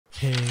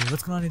Hey,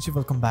 what's going on YouTube?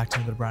 Welcome back to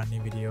another brand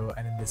new video,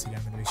 and in this video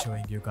I'm going to be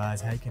showing you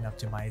guys how you can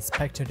optimize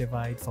Spectre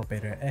divide for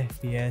better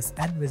FPS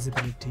and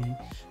visibility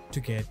to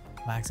get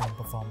maximum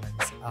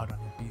performance out on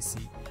your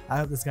PC. I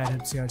hope this guide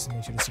helps you out, so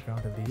make sure to stick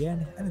around till the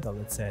end. And with all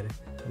that said,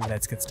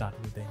 let's get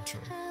started with the intro.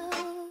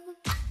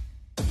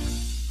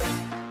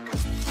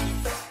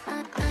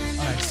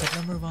 Alright, step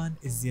number 1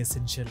 is the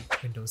essential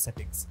Windows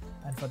settings,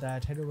 and for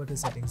that head over to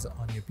settings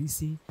on your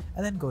PC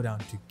and then go down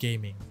to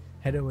gaming.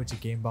 Head over to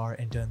game bar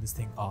and turn this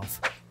thing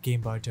off. Game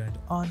bar turned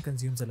on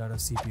consumes a lot of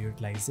CPU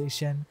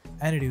utilization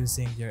and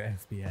reducing your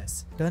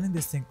FPS. Turning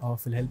this thing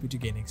off will help you to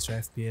gain extra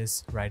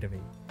FPS right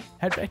away.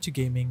 Head back to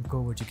gaming, go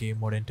over to game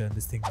mode and turn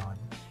this thing on.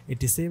 It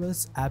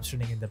disables apps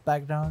running in the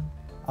background,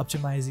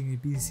 optimizing your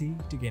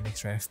PC to gain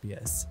extra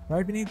FPS.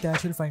 Right beneath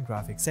that you'll find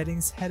graphics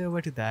settings. Head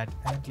over to that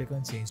and then click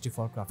on change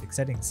default graphics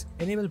settings.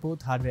 Enable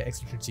both hardware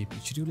accelerated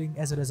GPU scheduling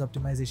as well as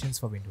optimizations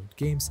for windowed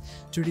games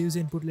to reduce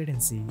input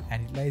latency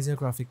and utilize your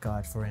graphic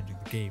card for rendering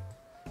the game.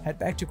 Head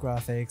back to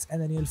graphics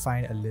and then you'll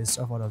find a list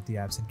of all of the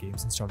apps and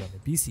games installed on your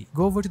PC.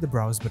 Go over to the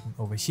browse button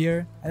over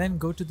here and then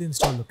go to the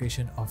install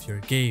location of your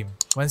game.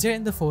 Once you're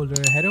in the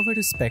folder, head over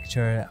to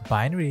Spectre,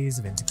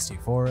 binaries,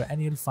 Win64,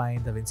 and you'll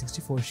find the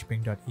Win64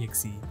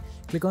 shipping.exe.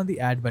 Click on the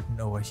add button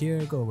over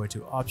here, go over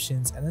to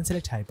options and then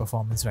select high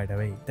performance right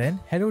away. Then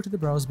head over to the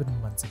browse button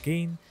once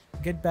again,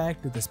 get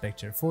back to the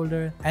Spectre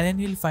folder and then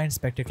you'll find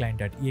Spectre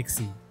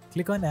client.exe.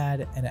 Click on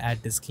add and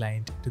add this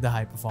client to the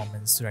high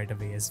performance right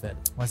away as well.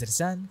 Once it's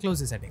done, close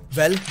the setting.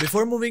 Well,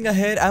 before moving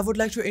ahead, I would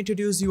like to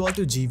introduce you all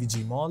to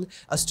GVGMall,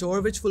 a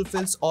store which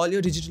fulfills all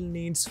your digital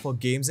needs for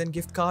games and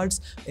gift cards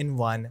in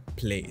one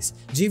place.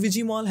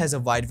 GVGMall has a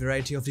wide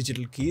variety of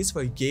digital keys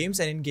for games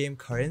and in-game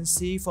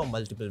currency for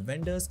multiple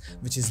vendors,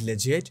 which is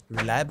legit,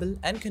 reliable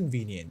and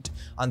convenient.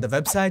 On the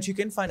website, you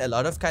can find a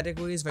lot of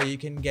categories where you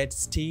can get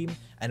Steam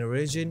and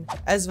Origin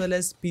as well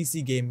as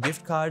PC game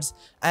gift cards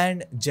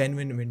and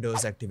genuine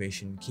Windows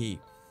activation key.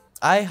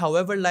 I,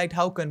 however, liked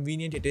how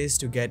convenient it is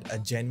to get a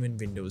genuine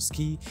Windows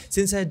key,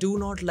 since I do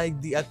not like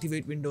the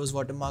Activate Windows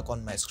watermark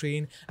on my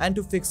screen, and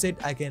to fix it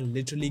I can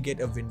literally get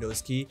a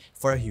Windows key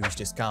for a huge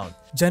discount.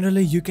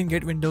 Generally you can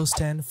get Windows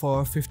 10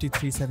 for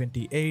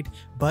 $53.78,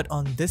 but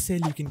on this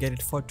sale you can get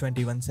it for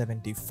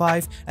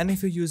 $21.75, and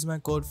if you use my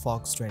code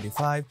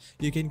FOX25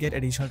 you can get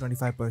additional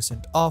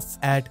 25% off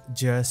at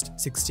just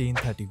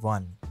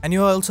 $16.31. And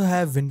you also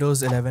have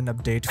Windows 11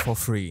 update for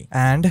free,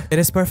 and it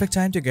is perfect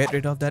time to get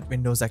rid of that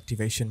Windows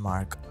activation mark.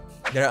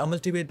 There are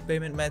multiple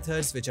payment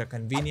methods which are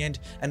convenient,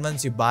 and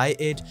once you buy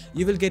it,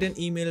 you will get an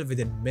email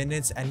within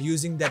minutes, and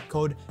using that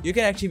code, you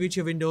can activate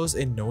your Windows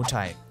in no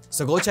time.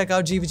 So go check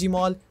out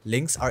GVGMall,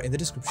 links are in the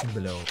description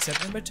below.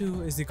 Step number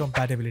 2 is the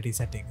compatibility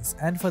settings,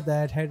 and for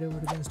that head over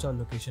to the install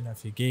location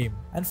of your game,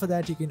 and for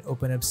that you can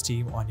open up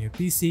Steam on your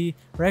PC,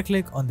 right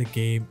click on the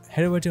game,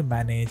 head over to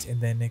manage and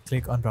then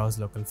click on browse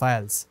local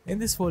files. In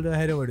this folder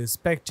head over to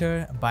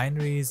Spectre,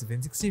 binaries,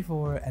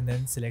 Win64 and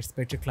then select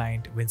Spectre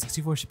client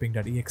Win64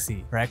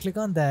 shipping.exe. Right click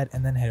on that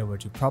and then head over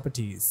to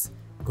properties.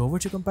 Go over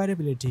to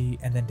compatibility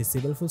and then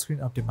disable full screen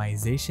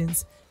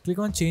optimizations, click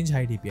on change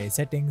high DPI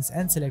settings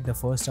and select the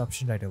first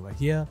option right over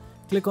here.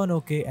 Click on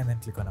OK and then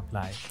click on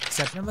apply.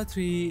 Step number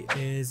 3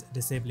 is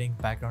disabling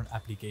background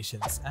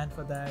applications, and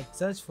for that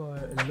search for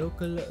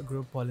local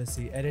group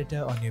policy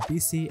editor on your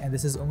PC, and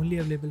this is only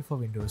available for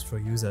Windows Pro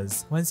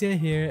users. Once you're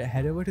here,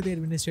 head over to the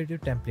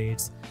administrative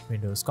templates,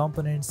 Windows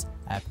components,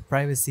 app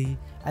privacy,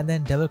 and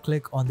then double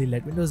click on the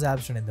let Windows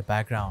apps run in the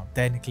background.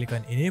 Then click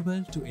on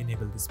enable to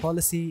enable this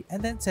policy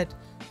and then set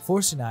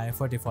force deny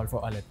for default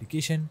for all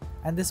application,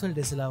 and this will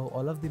disallow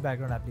all of the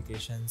background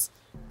applications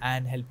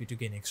and help you to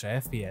gain extra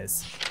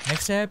FPS.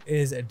 Next step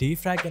is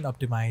defrag and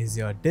optimize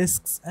your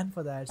disks, and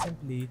for that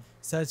simply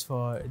search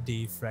for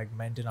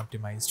defragment and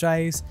optimize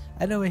drives,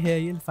 and over here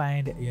you'll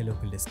find your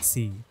local disk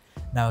C.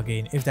 Now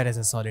again, if that is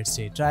a solid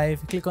state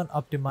drive, click on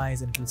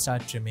optimize and it will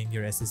start trimming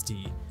your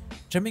SSD.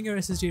 Trimming your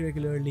SSD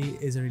regularly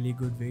is a really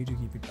good way to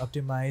keep it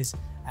optimized,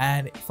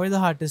 and for the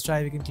hard disk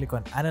drive you can click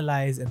on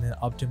analyze and then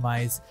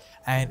optimize,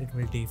 and it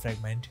will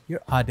defragment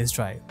your hard disk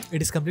drive.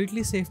 It is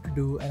completely safe to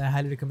do, and I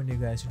highly recommend you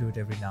guys to do it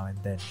every now and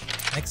then.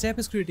 Next step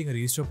is creating a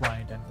restore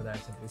point, and for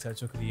that simply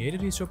search for create a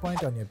restore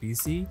point on your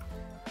PC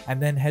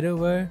and then head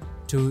over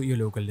to your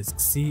local disk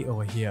C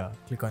over here.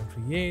 Click on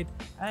create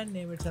and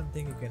name it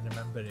something you can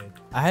remember it.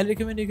 I highly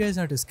recommend you guys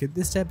not to skip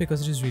this step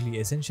because it is really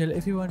essential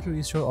if you want to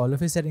restore all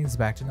of your settings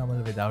back to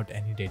normal without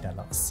any data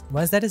loss.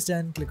 Once that is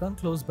done, click on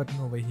close button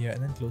over here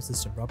and then close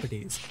system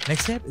properties.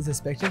 Next step is the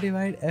Spectre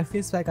divide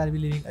FPS pack. I'll be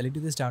leaving a link to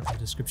this down in the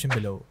description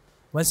below.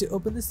 Once you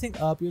open this thing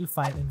up, you'll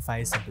find in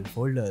 5 simple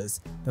folders.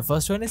 The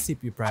first one is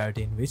CPU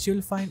priority, in which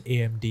you'll find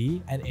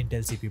AMD and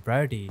Intel CPU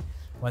priority.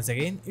 Once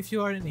again, if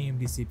you are an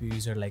AMD CPU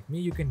user like me,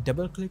 you can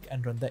double click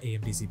and run the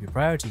AMD CPU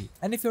priority.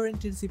 And if you're an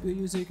Intel CPU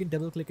user, you can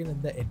double click and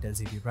run the Intel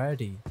CPU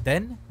priority.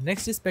 Then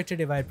next is Spectre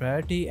divide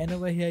priority, and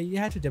over here you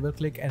have to double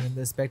click and run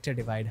the Spectre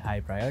divide high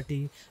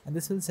priority, and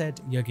this will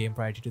set your game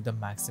priority to the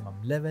maximum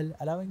level,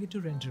 allowing it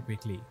to render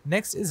quickly.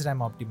 Next is RAM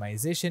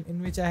optimization,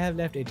 in which I have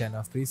left a ton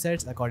of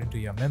presets according to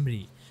your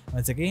memory.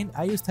 Once again,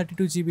 I use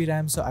 32 GB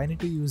RAM, so I need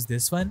to use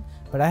this one,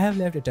 but I have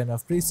left a ton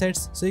of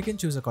presets, so you can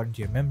choose according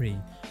to your memory.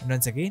 And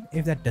once again,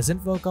 if that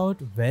doesn't work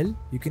out, well,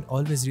 you can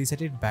always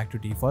reset it back to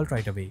default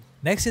right away.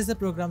 Next is the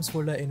programs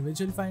folder, in which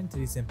you'll find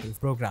 3 simple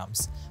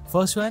programs.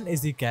 First one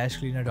is the cache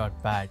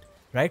cleaner.bat.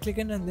 Right click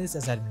on this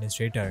as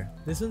administrator.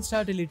 This will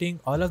start deleting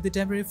all of the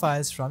temporary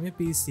files from your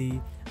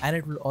PC, and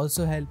it will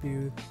also help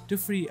you to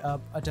free up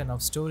a ton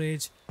of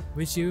storage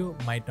which you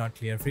might not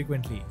clear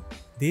frequently.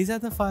 These are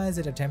the files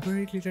that are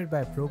temporarily cleared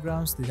by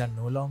programs. These are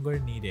no longer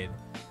needed.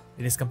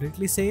 It is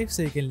completely safe,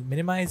 so you can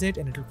minimize it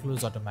and it will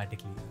close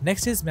automatically.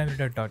 Next is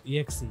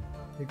memoryduct.exe.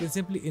 You can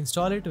simply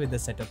install it with the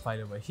setup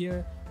file over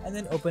here and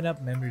then open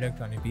up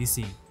memoryduct on your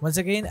PC. Once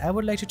again, I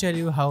would like to tell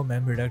you how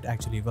memoryduct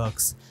actually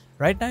works.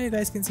 Right now you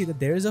guys can see that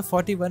there is a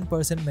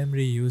 41%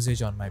 memory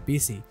usage on my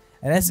PC.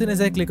 And as soon as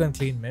I click on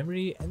clean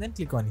memory and then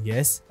click on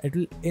yes, it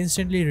will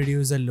instantly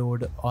reduce the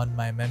load on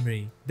my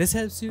memory. This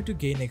helps you to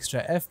gain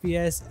extra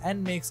FPS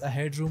and makes a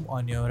headroom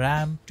on your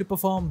RAM to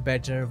perform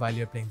better while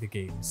you're playing the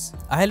games.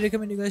 I highly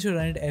recommend you guys to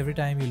run it every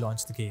time you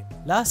launch the game.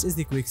 Last is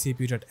the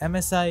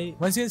quickcpu.msi.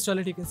 Once you install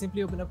it, you can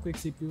simply open up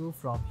quickcpu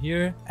from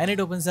here and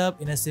it opens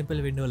up in a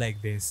simple window like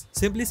this.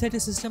 Simply set your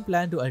system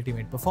plan to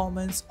ultimate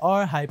performance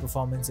or high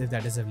performance if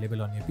that is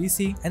available on your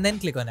PC, and then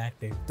click on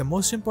active. The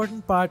most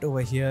important part over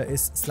here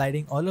is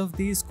sliding all of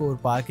these core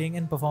parking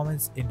and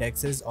performance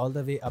indexes all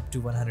the way up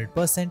to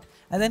 100%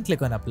 and then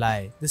click on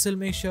apply. This will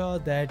make sure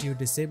that you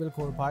disable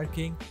core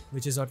parking,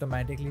 which is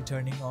automatically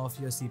turning off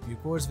your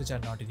CPU cores which are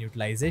not in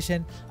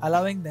utilization,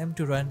 allowing them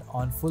to run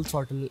on full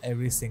throttle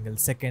every single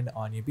second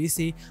on your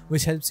PC,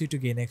 which helps you to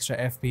gain extra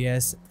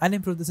FPS and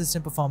improve the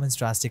system performance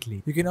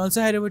drastically. You can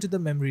also head over to the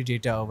memory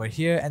data over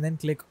here and then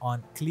click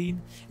on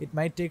clean. It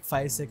might take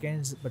 5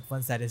 seconds, but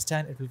once that is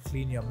done, it will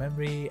clean your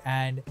memory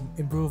and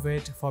improve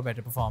it for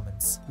better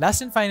performance.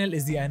 Last and final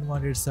is the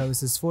Unwanted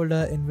services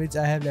folder, in which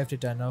I have left a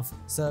ton of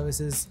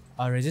services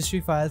or registry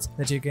files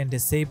that you can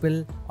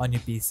disable on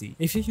your PC.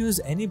 If you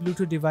use any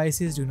Bluetooth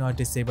devices, do not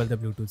disable the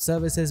Bluetooth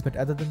services, but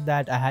other than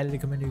that, I highly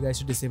recommend you guys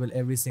to disable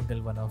every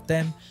single one of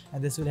them,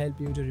 and this will help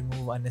you to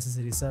remove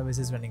unnecessary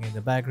services running in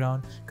the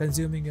background,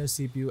 consuming your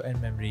CPU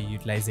and memory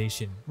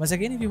utilization. Once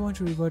again, if you want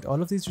to revert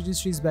all of these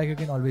registries back, you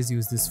can always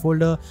use this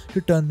folder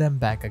to turn them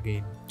back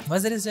again.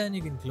 Once that is done,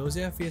 you can close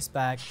your FPS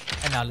pack,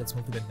 and now let's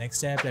move to the next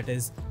step, that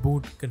is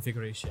boot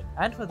configuration.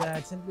 And for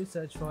that, simply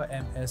search for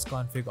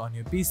msconfig on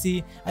your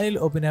PC and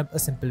it'll open up a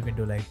simple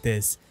window like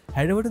this.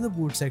 Head over to the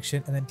boot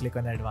section and then click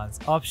on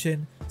advanced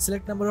option,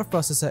 select number of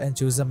processor and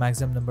choose the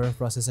maximum number of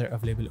processor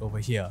available over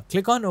here.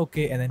 Click on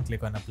OK and then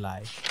click on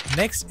apply.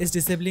 Next is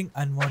disabling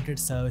unwanted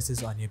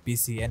services on your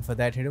PC, and for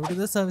that head over to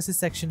the services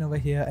section over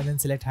here and then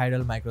select hide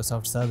all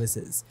Microsoft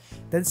services.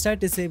 Then start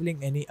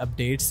disabling any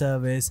update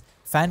service,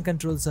 fan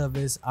control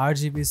service,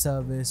 RGB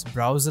service,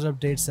 browser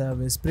update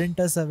service,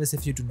 printer service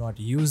if you do not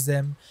use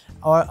them,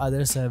 or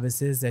other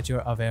services that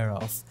you're aware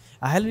of.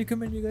 I highly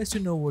recommend you guys to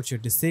know what you're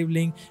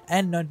disabling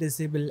and not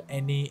disable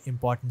any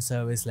important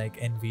service like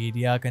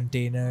NVIDIA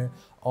container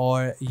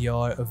or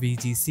your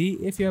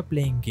VGC if you're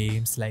playing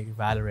games like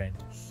Valorant.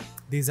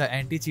 These are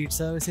anti-cheat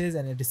services,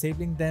 and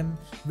disabling them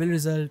will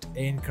result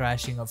in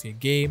crashing of your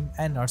game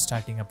and not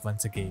starting up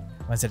once again.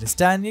 Once that is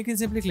done, you can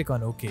simply click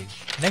on OK.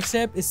 Next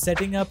step is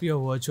setting up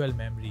your virtual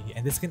memory,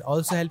 and this can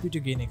also help you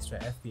to gain extra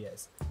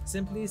FPS.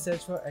 Simply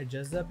search for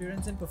adjust the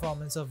appearance and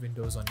performance of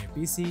Windows on your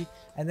PC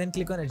and then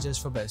click on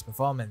adjust for best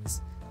performance.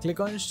 Click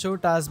on show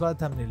taskbar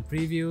thumbnail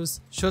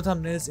previews, show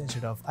thumbnails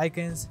instead of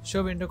icons,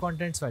 show window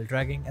contents while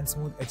dragging, and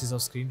smooth edges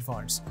of screen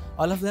fonts.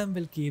 All of them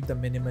will keep the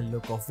minimal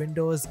look of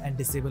Windows and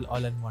disable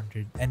all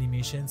unwanted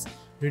animations,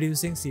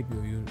 reducing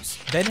CPU use.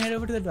 Then head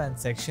over to the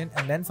advanced section,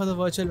 and then for the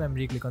virtual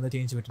memory, click on the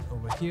change button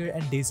over here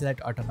and deselect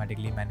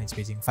automatically manage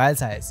paging file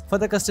size. For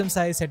the custom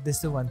size, set this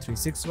to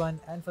 1361,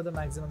 and for the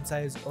maximum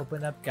size,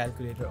 open up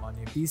calculator on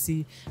your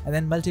PC and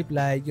then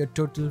multiply your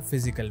total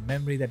physical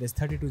memory, that is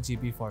 32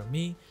 GB for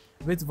me,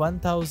 with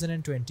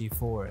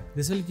 1024.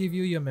 This will give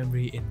you your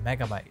memory in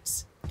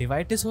megabytes.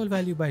 Divide this whole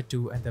value by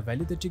 2, and the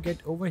value that you get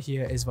over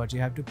here is what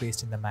you have to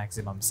paste in the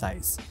maximum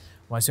size.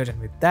 Once you're done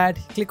with that,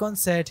 click on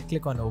set,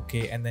 click on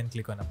OK, and then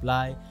click on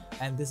apply,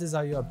 and this is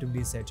how you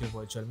optimally set your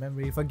virtual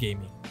memory for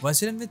gaming.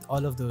 Once you're done with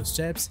all of those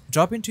steps,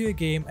 drop into your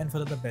game and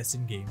follow the best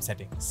in game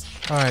settings.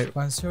 Alright,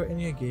 once you're in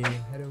your game,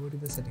 head over to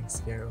the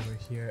settings gear over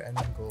here and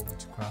then go over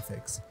to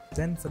graphics.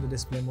 Then for the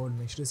display mode,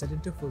 make sure to set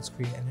into full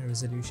screen and your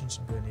resolution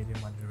should be a native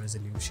monitor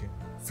resolution.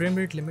 Frame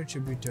rate limit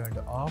should be turned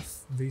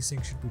off,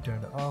 VSync should be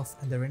turned off,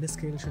 and the render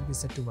scale should be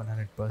set to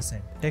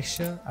 100%.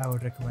 Texture, I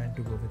would recommend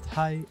to go with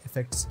high,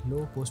 effects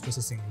low,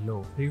 post-processing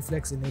low.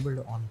 Reflex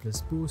enabled on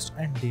plus boost,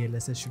 and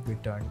DLSS should be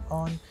turned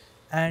on,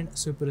 and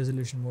super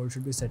resolution mode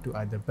should be set to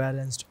either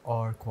balanced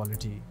or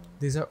quality.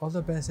 These are all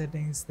the best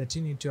settings that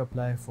you need to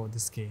apply for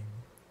this game.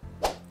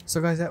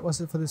 So guys, that was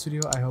it for this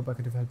video. I hope I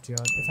could have helped you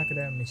out. If I could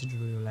have, make sure to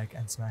do a like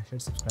and smash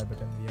that subscribe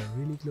button. We are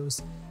really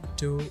close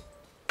to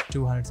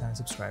 200,000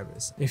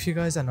 subscribers. If you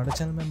guys are not a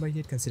channel member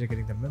yet, consider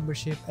getting the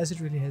membership, as it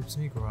really helps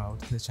me grow out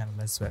the channel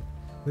as well.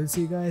 We'll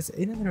see you guys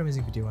in another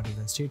amazing video. Until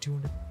then, stay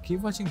tuned, keep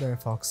watching Bear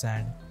Fox,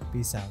 and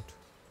peace out.